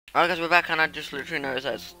Alright guys, we're back and I just literally noticed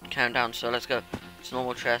that it's counting down, so let's go. It's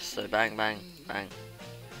normal chest, so bang, bang, bang.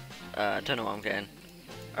 I don't know what I'm getting.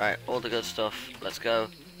 Alright, all the good stuff. Let's go.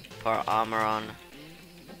 Put our armor on.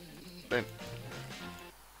 Boom.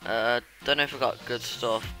 Don't know if we got good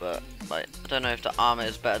stuff, but like, I don't know if the armor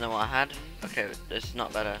is better than what I had. Okay, this is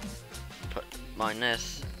not better. Put mine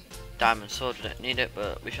this. Diamond sword, we don't need it,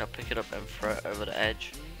 but we shall pick it up and throw it over the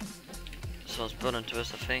edge. Someone's building to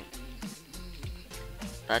us, I think.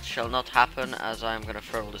 That shall not happen, as I am going to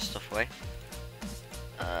throw all this stuff away.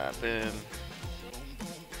 Boom.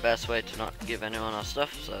 Best way to not give anyone our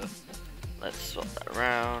stuff, so let's swap that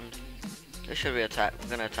around. Who should we attack? We're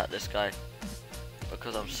going to attack this guy,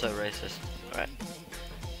 because I'm so racist. Alright.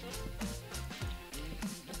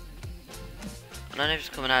 I don't know if he's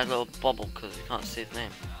coming out of a little bubble, because you can't see his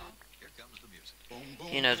name.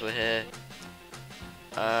 He knows we're here.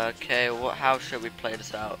 Okay, how should we play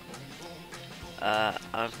this out?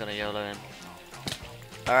 I was gonna YOLO him.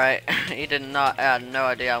 Alright, he did not, I had no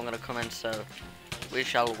idea I'm gonna come in, so we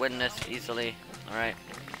shall win this easily. Alright,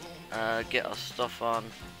 get our stuff on.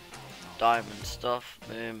 Diamond stuff,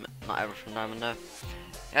 boom, not everything diamond though.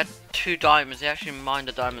 He had 2 diamonds, he actually mined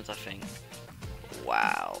the diamonds I think.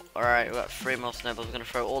 Wow, alright, we got 3 more snowballs. We're gonna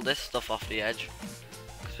throw all this stuff off the edge,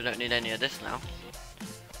 because we don't need any of this now.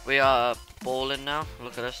 We are balling now,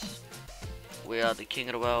 look at us. We are the king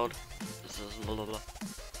of the world. Blah, blah, blah.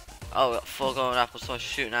 Oh, we got 4 golden apples, so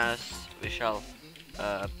shooting at us. We shall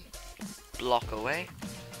block away.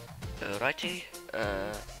 Alrighty.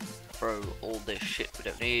 Throw all this shit we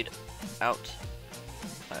don't need out.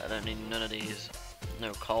 I don't need none of these.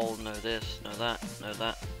 No coal, no this, no that, no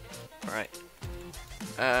that. Alright.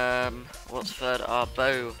 What's third? Our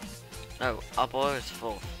bow. No, our bow is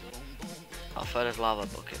 4th. Our third is lava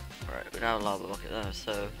bucket. Alright, we don't have a lava bucket there,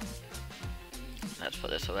 so let's put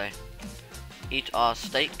this away. Eat our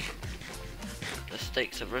steak. The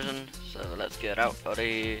steaks have risen, so let's get out,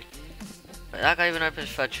 buddy. Wait, that guy even opened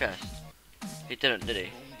his 3rd chest. He didn't, did he?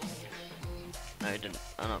 No, he didn't.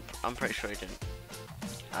 I'm pretty sure he didn't.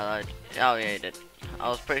 I lied. Oh yeah, he did. I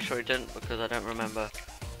was pretty sure he didn't because I don't remember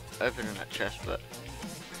opening that chest, but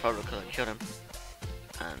probably because I killed him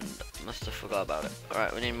and must have forgot about it.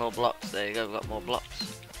 Alright, we need more blocks. There you go, we got more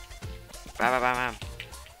blocks. Bam, bam, bam, bam.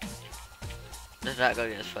 Did that guy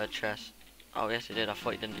get his 3rd chest? Oh yes he did, I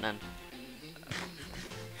thought he didn't then.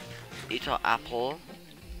 Eat our apple.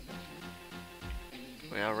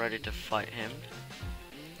 We are ready to fight him.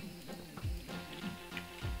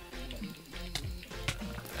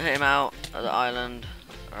 Hit him out at the island.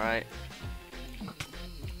 Alright.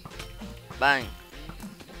 Bang.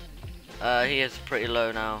 He is pretty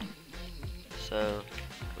low now, so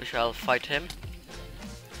we shall fight him.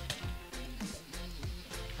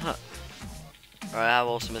 Huh. Alright, how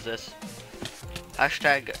awesome is this?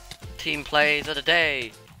 Hashtag team plays of the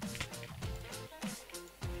day.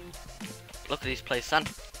 Look at these plays, son.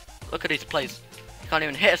 Look at these plays. You can't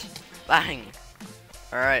even hit. Bang.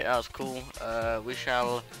 Alright, that was cool. We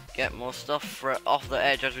shall get more stuff off the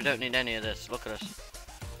edge as we don't need any of this. Look at us.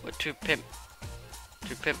 We're too pimp.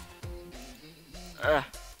 Too pimp.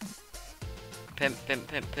 Pimp, pimp,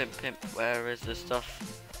 pimp, pimp, pimp. Where is this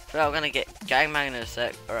stuff? So we're gonna get gangbang in a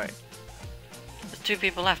sec. Alright. There's 2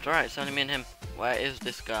 people left. Alright, it's only me and him. Where is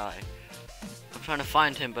this guy? I'm trying to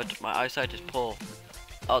find him, but my eyesight is poor.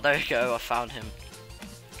 Oh, there you go. I found him.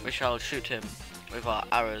 We shall shoot him with our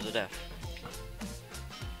arrows of death.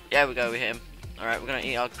 There we go. We hit him. Alright, we're gonna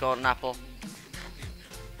eat our golden apple.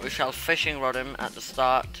 We shall fishing rod him at the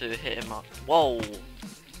start to hit him up. Whoa,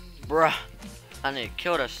 bruh. And he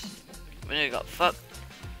killed us. We nearly got fucked.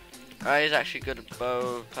 Alright, he's actually a good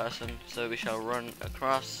bow person, so we shall run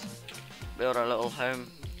across, build our little home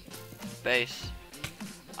base.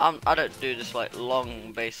 I don't do this like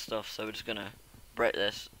long base stuff, so we're just gonna break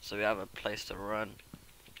this so we have a place to run.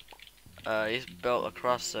 He's built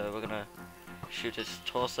across, so we're gonna shoot his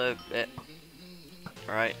torso bit.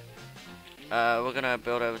 Alright. We're gonna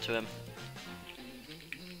build over to him.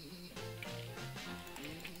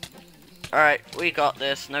 Alright, we got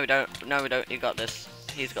this. No we don't. No we don't. You got this.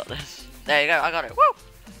 He's got this. There you go. I got it. Woo!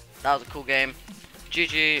 That was a cool game.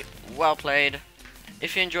 GG. Well played.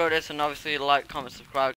 If you enjoyed this, and obviously like, comment, subscribe.